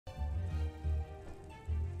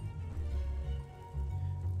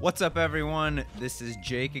What's up, everyone? This is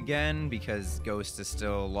Jake again because Ghost is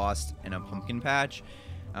still lost in a pumpkin patch.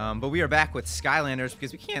 But we are back with Skylanders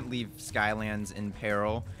because we can't leave Skylands in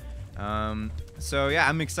peril. So yeah,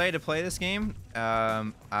 I'm excited to play this game.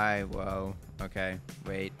 Whoa. Okay,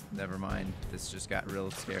 wait, never mind. This just got real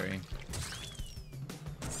scary.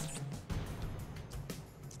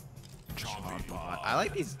 I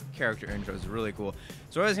like these character intros, really cool.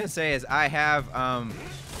 So what I was gonna say is I have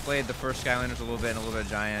played the first Skylanders a little bit and a little bit of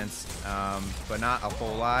Giants, but not a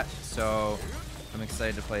whole lot. So I'm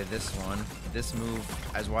excited to play this one. This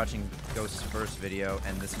move, I was watching Ghost's first video,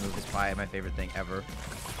 and this move is probably my favorite thing ever.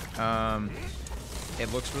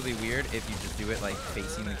 It looks really weird if you just do it like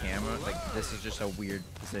facing the camera. Like this is just a weird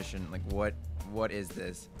position. Like what is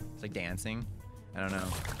this? It's like dancing. I don't know.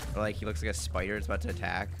 Or like he looks like a spider it's about to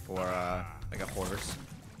attack, or like a horse.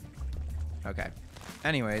 Okay.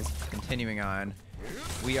 Anyways, continuing on.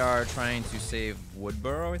 We are trying to save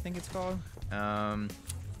Woodboro, I think it's called.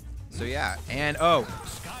 So yeah, and oh,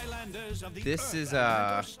 this is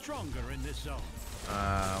what does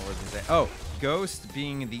it say? Oh, Ghost,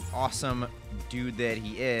 being the awesome dude that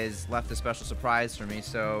he is, left a special surprise for me.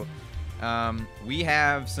 So we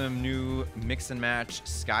have some new mix and match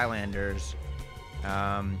Skylanders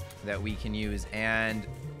that we can use, and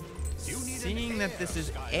seeing that this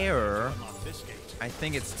is error, I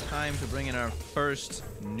think it's time to bring in our first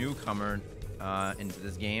newcomer into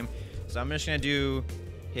this game. So I'm just gonna do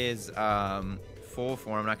his full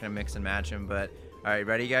form. I'm not gonna mix and match him, but all right,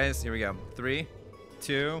 ready guys? Here we go. 3,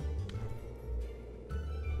 2,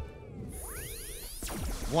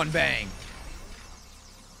 1, bang.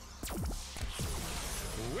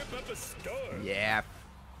 Whip up a star. Yeah.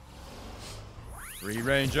 Free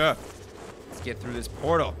Ranger. Let's get through this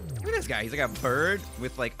portal. Look at this guy. He's like a bird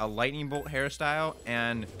with like a lightning bolt hairstyle,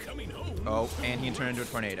 and oh, and he can turn into a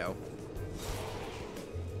tornado.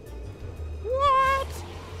 What?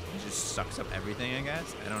 He just sucks up everything, I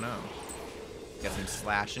guess. I don't know. Got some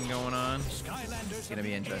slashing going on. It's gonna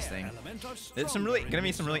be interesting. There's gonna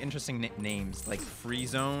be some really interesting names like Free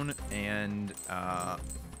Zone and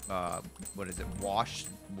what is it? Wash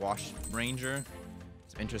Ranger.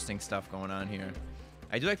 Some interesting stuff going on here.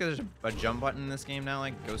 I do like that there's a jump button in this game now,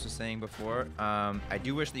 like Ghost was saying before. I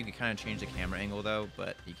do wish that you could kind of change the camera angle though,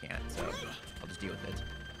 but you can't, so I'll just deal with it.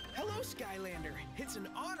 Hello, Skylander. It's an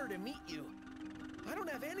honor to meet you. I don't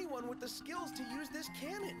have anyone with the skills to use this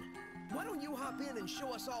cannon. Why don't you hop in and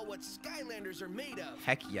show us all what Skylanders are made of?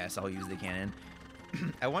 Heck yes, I'll use the cannon.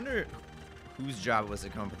 I wonder whose job it was to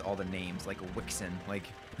come up with all the names, like Wixen. Like,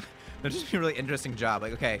 that'd just be a really interesting job.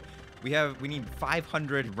 Like, okay, we need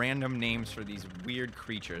 500 random names for these weird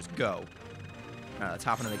creatures. Go. Let's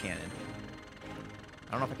hop into the cannon.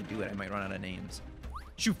 I don't know if I can do it. I might run out of names.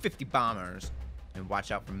 Shoot 50 bombers and watch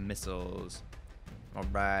out for missiles. All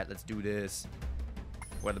right, let's do this.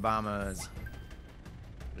 Where are the bombers?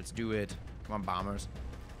 Let's do it. Come on, bombers.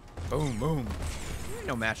 Boom, boom.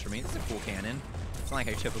 No match for me. This is a cool cannon. It's not like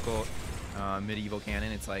a typical medieval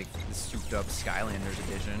cannon. It's like the souped up Skylanders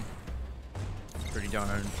edition. Pretty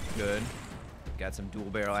darn good. Got some dual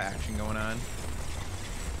barrel action going on.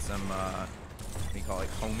 Some, what do you call it,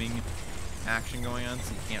 homing action going on,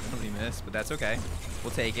 so you can't really miss, but that's okay.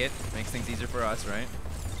 We'll take it. Makes things easier for us, right?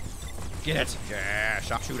 Get it! Yeah,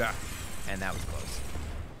 sharpshooter. And that was close.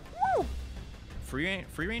 Woo! Free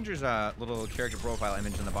Ranger's little character profile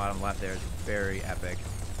image in the bottom left there is very epic.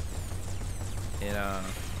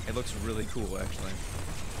 It looks really cool, actually.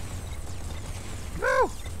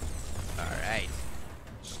 Woo! Alright.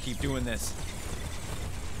 Just keep doing this.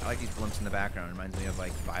 I like these blimps in the background. It reminds me of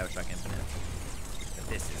like BioShock Infinite. But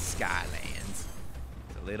this is Skylands.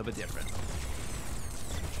 It's a little bit different.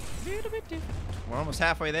 We're almost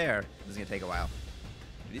halfway there. This is gonna take a while.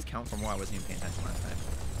 Do these count for more? I wasn't even paying attention last time.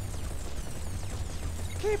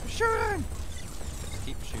 Keep shooting! Just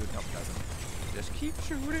keep shooting. Nope, doesn't. Just keep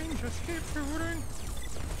shooting. Just keep shooting.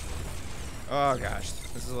 Oh gosh,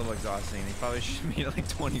 this is a little exhausting. They probably should have made it like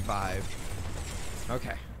 25.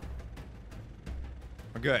 Okay.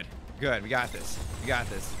 We're good. Good. We got this. We got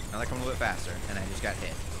this. Now they're coming a little bit faster, and I just got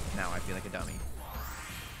hit. Now I feel like a dummy.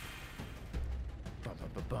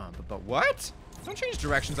 But what? Don't change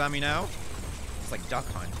directions on me now. It's like Duck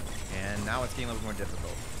Hunt, and now it's getting a little more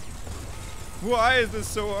difficult. Why is this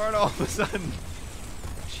so hard all of a sudden?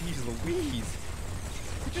 Jeez Louise.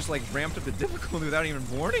 You just like ramped up the difficulty without even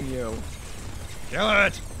warning you. Kill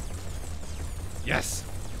it! Yes!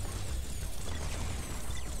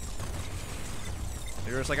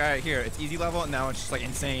 You're just like, alright, here, it's easy level, and now it's just like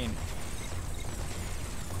insane.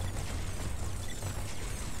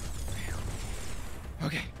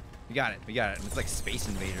 Okay, we got it, we got it. It's like Space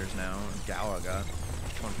Invaders now, Galaga.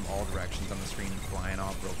 coming from all directions on the screen and flying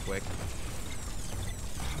off real quick.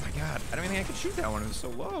 Oh my god, I don't even think I could shoot that one. It was so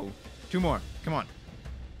low. 2 more. Come on.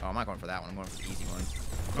 Oh, I'm not going for that one. I'm going for the easy one.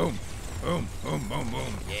 Boom. Boom. Boom. Boom.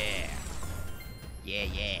 Boom. Yeah. Yeah,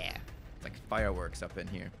 yeah. It's like fireworks up in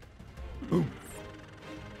here. Boom.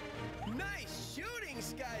 Nice shooting,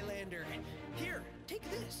 Skylander. Here, take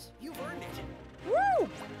this. You've earned it. Woo!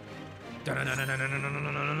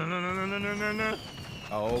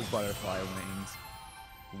 Oh, butterfly wings.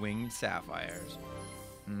 Winged sapphires.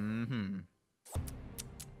 Mm-hmm.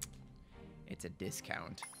 It's a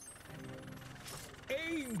discount.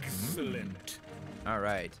 Excellent. All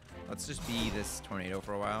right. Let's just be this tornado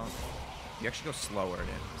for a while. You actually go slower at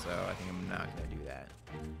him, so I think I'm not going to do that.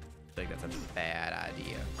 I feel like that's a bad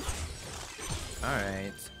idea. All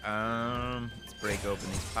right. Let's break open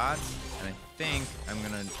these pots, and I think I'm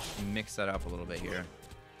going to mix that up a little bit here.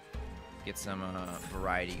 Get some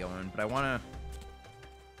variety going, but I want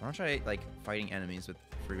to try like fighting enemies with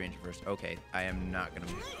free range first. Okay, I am not going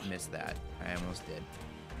to miss that. I almost did.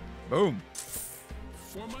 Boom.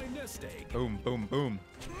 For my nest egg. Boom, boom, boom.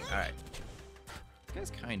 All right. This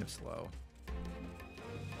guy's kind of slow.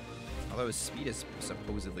 Although his speed is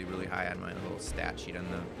supposedly really high on my little stat sheet on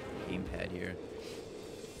the gamepad here.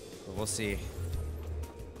 But we'll see.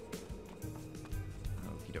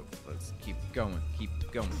 Okie doke. Let's keep going.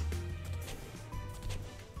 Keep going.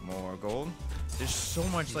 More gold. There's so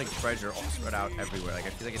much like treasure all spread out everywhere. Like I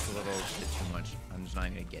feel like it's a little bit too much. I'm just not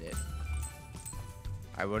even gonna get it.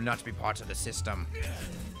 I will not be part of the system.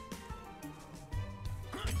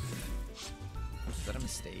 Is that a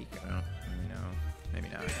mistake? I don't really know. Maybe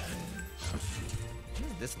not. What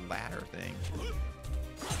is this ladder thing?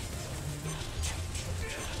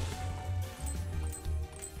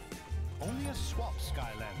 Only a swap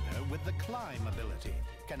Skylander with the climb ability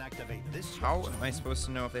can activate this. How am I supposed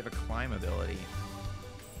to know if they have a climb ability?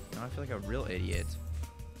 Now I feel like a real idiot.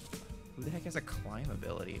 Who the heck has a climb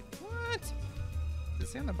ability? What? Does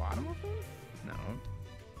it say on the bottom of them? No.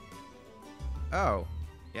 Oh.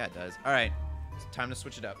 Yeah, it does. All right. It's time to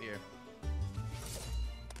switch it up here.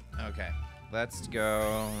 Okay. Let's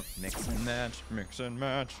go mix and match. Mix and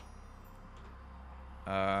match.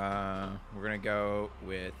 We're going to go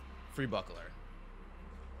with Free Buckler.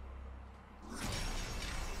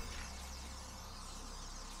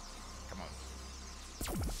 Come on.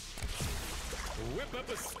 Whip up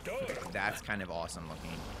a storm. That's kind of awesome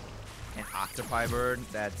looking. An octopi bird,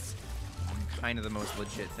 that's kind of the most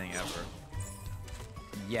legit thing ever.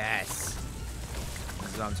 Yes.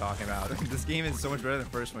 This is what I'm talking about. This game is so much better than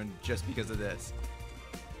the first one just because of this.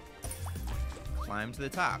 Climb to the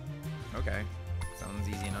top. Okay. Sounds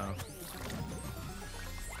easy enough.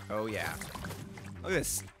 Oh yeah. Look at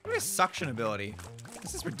this. Look at this suction ability.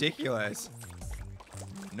 This is ridiculous.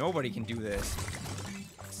 Nobody can do this.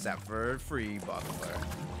 Except for Free Buckler.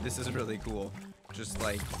 This is really cool. Just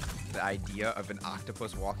like the idea of an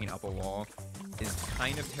octopus walking up a wall is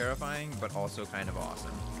kind of terrifying, but also kind of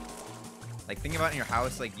awesome. Like think about it in your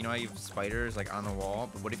house, like you know how you have spiders like on the wall,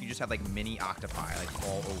 but what if you just had like mini octopi like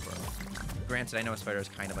all over? Granted, I know a spider is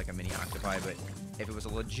kind of like a mini octopi, but if it was a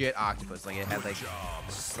legit octopus, like it had like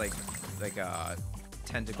just like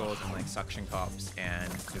tentacles and like suction cups,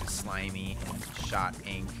 and it was slimy and shot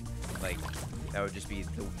ink, like that would just be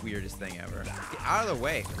the weirdest thing ever. Get out of the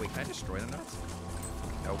way. Wait, can I destroy them nuts?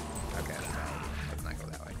 Nope. Okay, let's not go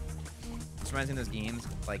that way. This reminds me of those games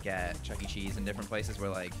like at Chuck E. Cheese and different places where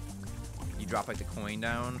like you drop like the coin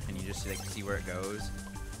down and you just like see where it goes,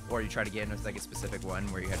 or you try to get into like a specific one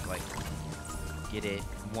where you have to like get it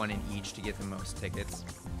one in each to get the most tickets.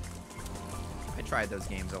 I tried those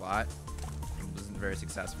games a lot. It wasn't very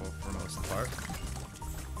successful for most of the part.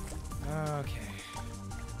 Okay.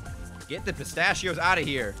 Get the pistachios out of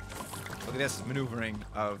here. Look at this maneuvering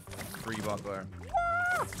of Free Buckler.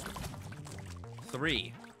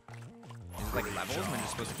 3. Is it like levels and then you're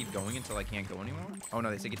supposed to keep going until I can't go anymore? Oh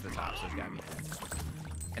no, they say get to the top, so there's gotta be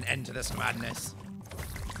an end to this madness.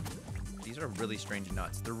 These are really strange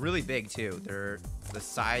nuts. They're really big too. They're the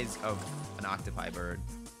size of an octopi bird.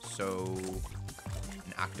 So,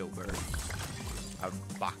 an octobird. A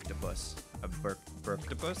boctopus. A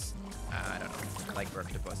burktopus? I don't know. I like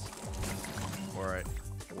burktopus. Or an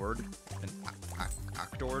ord? An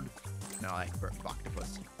octord? No, I like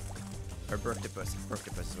boctopus. Or burktopus.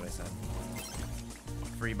 Burktopus is what I said.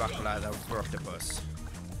 Free Buckler, the burktopus.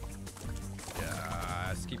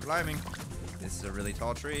 Just keep climbing. This is a really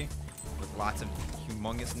tall tree with lots of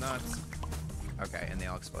humongous nuts. Okay, and they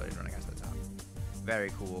all exploded when I got to the top.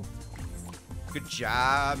 Very cool. Good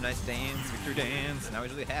job. Nice dance. Victory dance. Now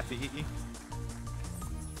he's really happy.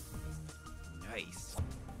 Nice.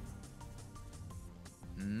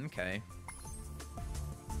 Okay.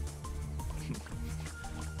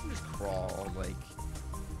 Just crawl, like,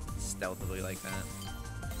 stealthily like that.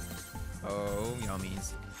 Oh,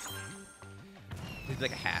 yummies. Maybe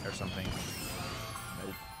like a hat or something.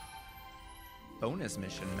 Nope. Bonus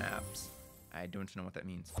mission maps. I don't know what that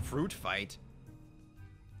means. Fruit fight?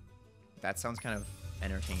 That sounds kind of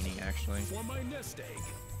entertaining, actually. For my nest egg.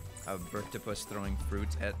 A Bertopus throwing fruit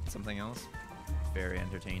at something else. Very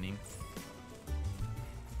entertaining.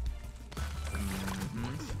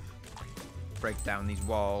 Break down these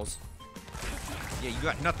walls. Yeah, you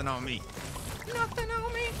got nothing on me. Nothing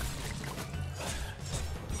on me.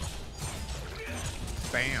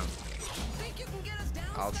 Bam. Think you can get us down,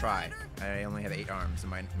 I'll try. Skylander? I only have 8 arms.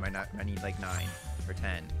 I need like 9 or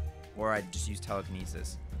 10. Or I just use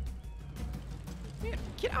telekinesis. Man,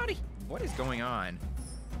 get out of here. What is going on?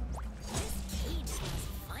 This cage smells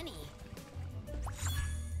funny.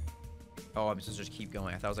 Oh, I'm supposed to just keep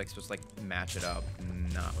going. I thought I was like supposed to like match it up.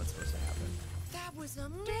 Not what's supposed to happen. That was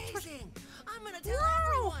amazing. I'm gonna tell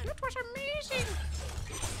everyone. That was amazing.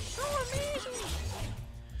 So amazing.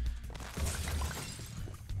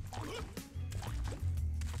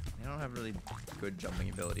 I don't have really good jumping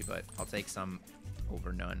ability, but I'll take some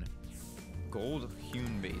over none. Gold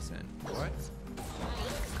hewn basin. What?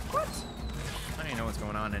 What? I don't know what's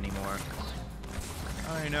going on anymore.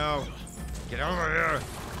 I know. Get over here.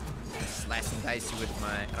 Slice and dice you with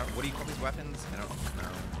my. What do you call these weapons? I don't know.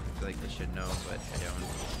 I feel like I should know, but I don't.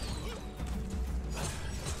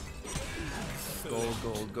 Gold,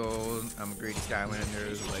 gold, gold. I'm a greedy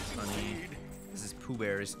Skylander who likes honey. This is Pooh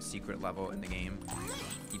Bear's secret level in the game.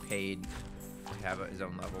 He paid to have his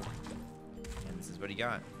own level. And this is what he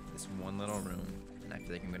got. This one little room. And I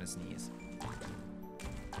feel like I'm gonna sneeze.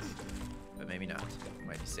 But maybe not.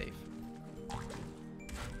 Might be safe.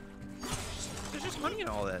 There's just honey in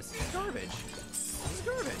all this. It's garbage. It's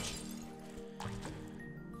garbage.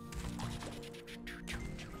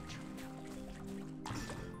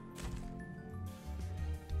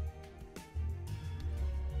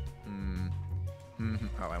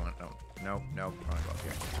 Oh, I want no. I want to go up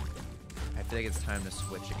here. I feel like it's time to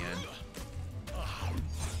switch again.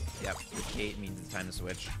 Yep, the gate means it's time to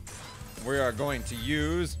switch. We are going to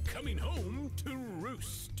use Coming home to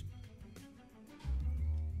roost.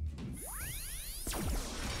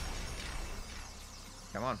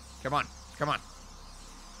 Come on, come on, come on.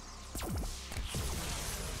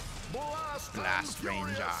 Blast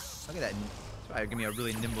Ranger. Look at that. It's gonna be a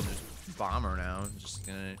really nimble bomber now. Just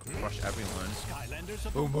gonna crush everyone. Skylanders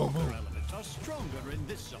of Boom, the boom, water boom. element are stronger in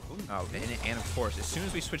this zone. Oh, and of course, as soon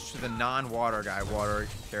as we switch to the non-water guy, water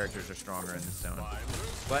characters are stronger in this zone.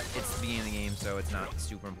 But it's the beginning of the game, so it's not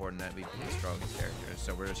super important that we pick the strongest characters.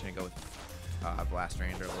 So we're just gonna go with Blast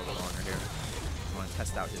Ranger a little bit longer here. I want to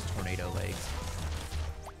test out his tornado legs.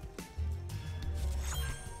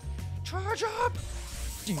 Charge up!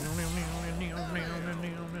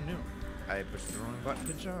 I pushed the wrong button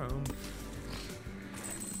to jump.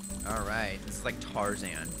 Alright, this is like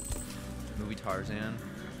Tarzan. Movie Tarzan.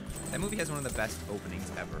 That movie has one of the best openings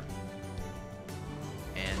ever.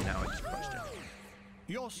 And now I just crushed it.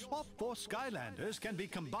 Your swap for Skylanders can be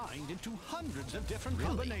combined into hundreds of different Really?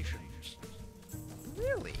 combinations.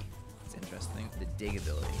 Really? It's interesting. The dig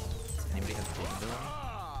ability. Does anybody have dig ability?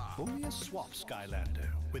 Only a swap Skylander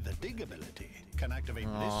with the dig ability can activate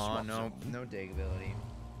this Oh, swap no, zone. no dig ability.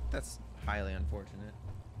 That's highly unfortunate.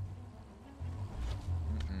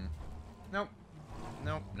 Nope.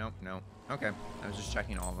 Nope. Okay, I was just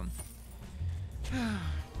checking all of them.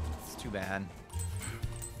 It's too bad.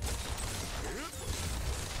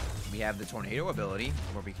 We have the tornado ability,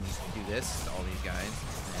 where we can just do this to all these guys,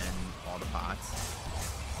 and all the pots.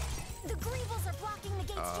 The Greebles are blocking the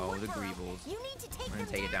gates to Oh, the Woodborough. Greebles. You need to take We're them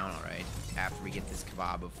gonna take it down, alright, after we get this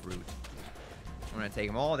kebab of fruit. We're gonna take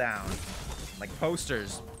them all down. Like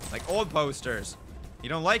posters. Like old posters. You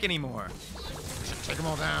don't like anymore. We should take them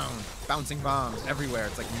all down. Bouncing bombs everywhere.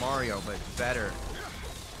 It's like Mario, but better.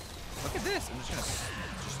 Look at this. I'm just gonna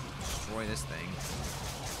just destroy this thing.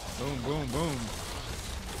 Boom, boom, boom.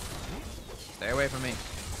 Stay away from me.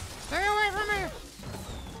 Stay away from me.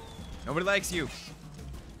 Nobody likes you.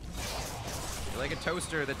 You're like a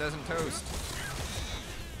toaster that doesn't toast.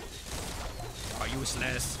 Oh,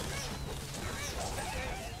 useless.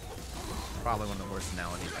 Probably one of the worst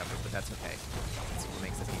analogies ever, but that's okay. That's what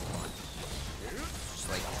makes this game fun. Just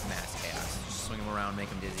like mass chaos. Just swing them around, make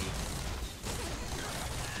them dizzy.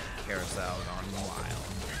 Carousel gone wild.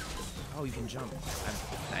 Oh, you can jump.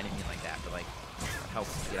 I didn't mean like that, but like, it helps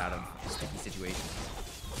get out of sticky situations.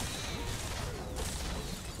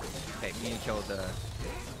 Okay, we need to kill the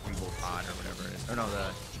Greeble pod or whatever it is. Oh no,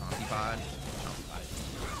 the Chompy pod. Chompy pod.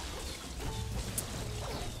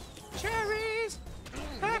 Cherries!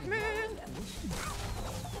 Pac-Man!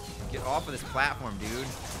 Get off of this platform, dude. I'm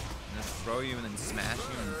gonna throw you and then smash you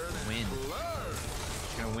and win.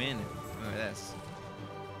 You're gonna win. Look at this.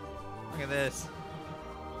 Look at this.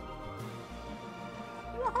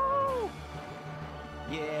 Woohoo!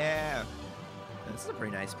 Yeah! This is a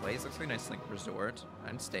pretty nice place. Looks like a nice like resort.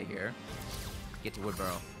 I'd stay here. Get to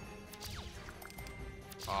Woodboro.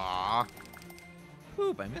 Aww.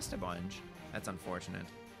 Poop, I missed a bunch. That's unfortunate.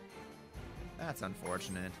 That's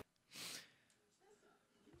unfortunate.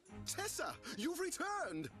 Tessa, you've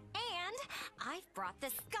returned! And I've brought the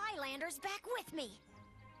Skylanders back with me.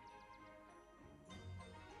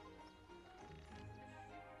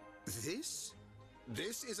 This?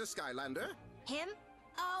 This is a Skylander? Him?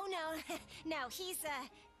 Oh, no. No, he's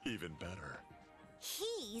Even better.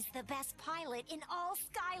 he's the best pilot in all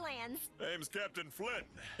Skylands. Name's Captain Flynn.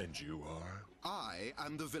 And you are? I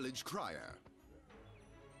am the village crier.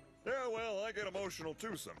 Yeah, well, I get emotional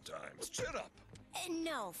too sometimes. Chin up.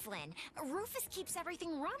 No, Flynn. Rufus keeps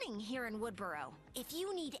everything running here in Woodboro. If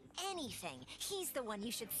you need anything, he's the one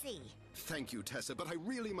you should see. Thank you, Tessa, but I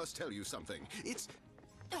really must tell you something. It's...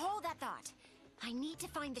 Hold that thought. I need to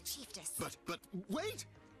find the chiefess. But, wait!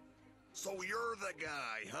 So you're the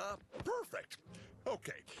guy, huh? Perfect.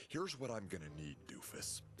 Okay, here's what I'm gonna need,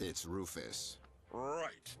 doofus. It's Rufus.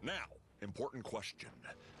 Right, now, important question.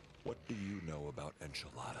 What do you know about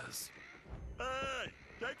enchiladas? Hey,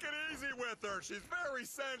 take it easy with her. She's very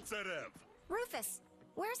sensitive. Rufus,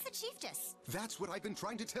 where's the chiefess? That's what I've been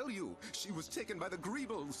trying to tell you. She was taken by the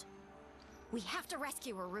Greebles. We have to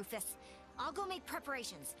rescue her, Rufus. I'll go make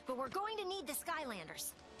preparations, but we're going to need the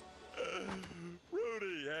Skylanders.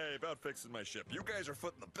 Rudy, hey, about fixing my ship. You guys are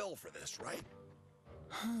footing the bill for this, right?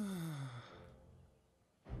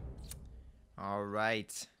 All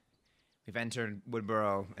right. We've entered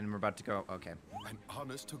Woodboro, and we're about to go. Okay. An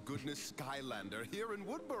honest-to-goodness Skylander here in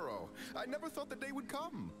Woodboro. I never thought the day would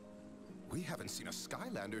come. We haven't seen a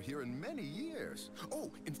Skylander here in many years.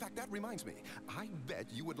 Oh, in fact, that reminds me. I bet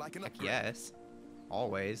you would like an upgrade. Yes.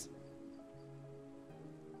 Always.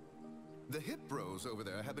 The Hip Bros over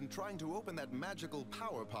there have been trying to open that magical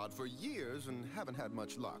power pod for years and haven't had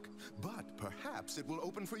much luck. But perhaps it will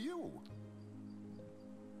open for you.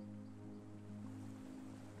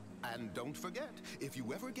 And don't forget, if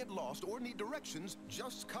you ever get lost or need directions,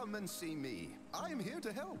 just come and see me. I am here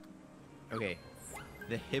to help. Okay.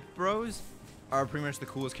 The Hip Bros are pretty much the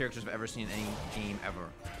coolest characters I've ever seen in any game ever.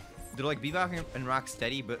 They're like Bebop and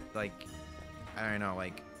Rocksteady, but like, I don't know,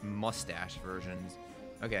 like mustache versions.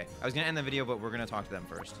 Okay, I was gonna end the video, but we're gonna talk to them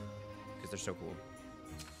first because they're so cool.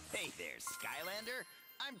 Hey there, Skylander.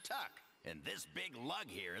 I'm Tuck, and this big lug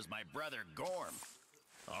here is my brother Gorm.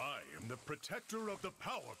 I am the protector of the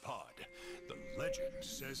power pod. The legend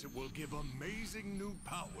says it will give amazing new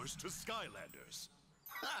powers to Skylanders.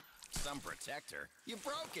 Ha! Some protector. You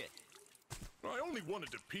broke it. I only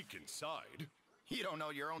wanted to peek inside. You don't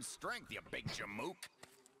know your own strength, you big jamook.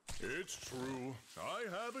 It's true. I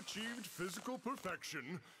have achieved physical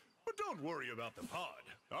perfection. But don't worry about the pod.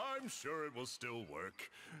 I'm sure it will still work.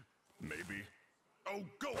 Maybe. Oh,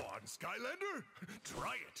 go on, Skylander.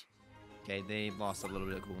 Try it. Okay, they lost a little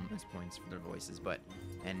bit of coolness points for their voices,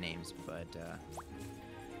 and names, but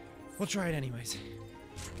we'll try it anyways.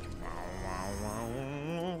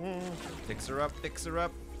 Fix her up, fix her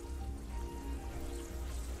up.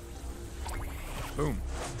 Boom.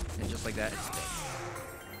 And just like that, it's fixed.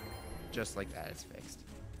 Just like that, it's fixed.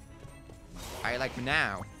 I like me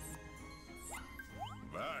now.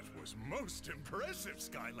 That was most impressive,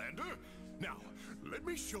 Skylander. Now, let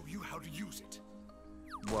me show you how to use it.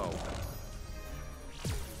 Whoa.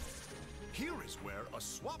 Here is where a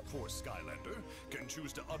Swap Force Skylander can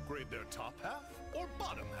choose to upgrade their top half or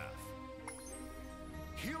bottom half.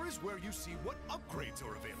 Here is where you see what upgrades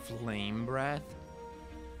are available. Flame breath.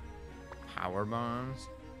 Power bombs.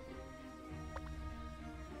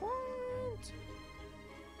 What?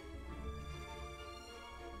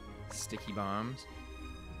 Sticky bombs.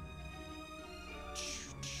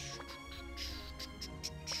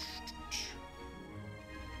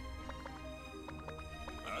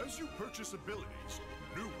 As you purchase abilities,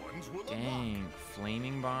 new ones will Dang. unlock.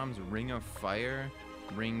 Flaming bombs, ring of fire,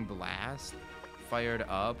 ring blast, fired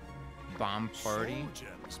up, bomb party. Soul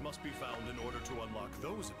gems must be found in order to unlock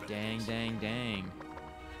those abilities. Dang, dang, dang.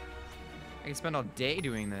 I can spend all day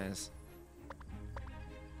doing this.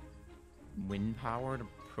 Wind powered,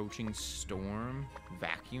 approaching storm,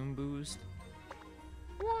 vacuum boost.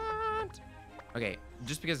 What? Okay,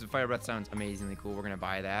 just because the fire breath sounds amazingly cool, we're gonna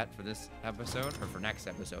buy that for this episode, or for next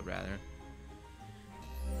episode rather.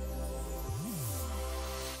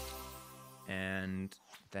 And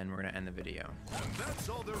then we're gonna end the video. And that's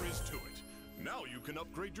all there is to it. Now you can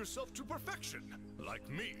upgrade yourself to perfection, like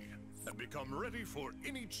me, and become ready for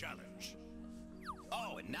any challenge.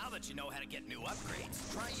 Oh, and now that you know how to get new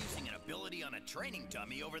upgrades, try using an ability on a training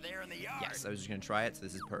dummy over there in the yard. Yes, I was just gonna try it, so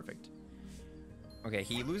this is perfect. Okay,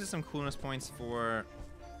 he loses some coolness points for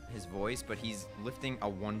his voice, but he's lifting a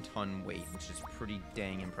 1-ton weight, which is pretty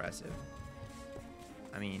dang impressive.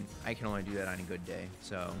 I mean, I can only do that on a good day,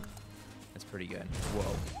 so that's pretty good.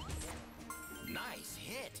 Whoa. Nice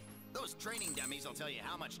hit. Those training dummies will tell you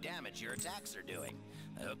how much damage your attacks are doing.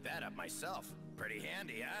 I hooked that up myself. Pretty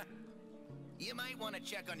handy, huh? You might want to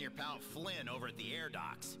check on your pal Flynn over at the air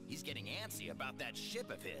docks. He's getting antsy about that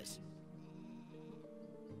ship of his.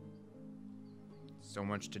 So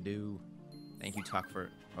much to do. Thank you, Tuck,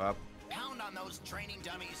 for up. Pound on those training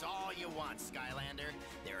dummies all you want, Skylander.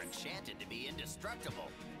 They're enchanted to be indestructible.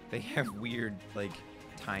 They have weird, like,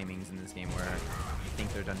 timings in this game where you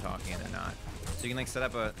think they're done talking and they're not. So you can, like, set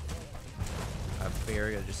up a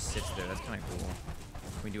barrier that just sits there. That's kind of cool.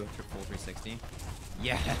 Can we do a full 360?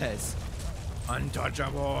 Yes!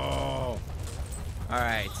 Untouchable!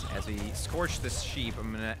 Alright, as we scorch this sheep,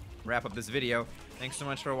 I'm gonna wrap up this video. Thanks so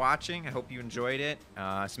much for watching. I hope you enjoyed it.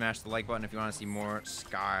 Smash the like button if you want to see more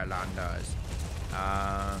Skylanders.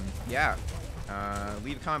 Yeah.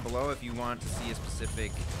 Leave a comment below if you want to see a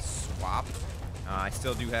specific swap. I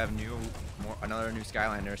still do have another new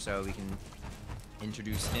Skylander, so we can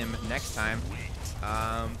introduce him next time.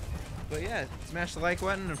 But yeah, smash the like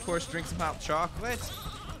button, and of course drink some hot chocolate.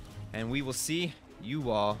 And we will see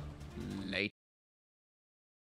you all later.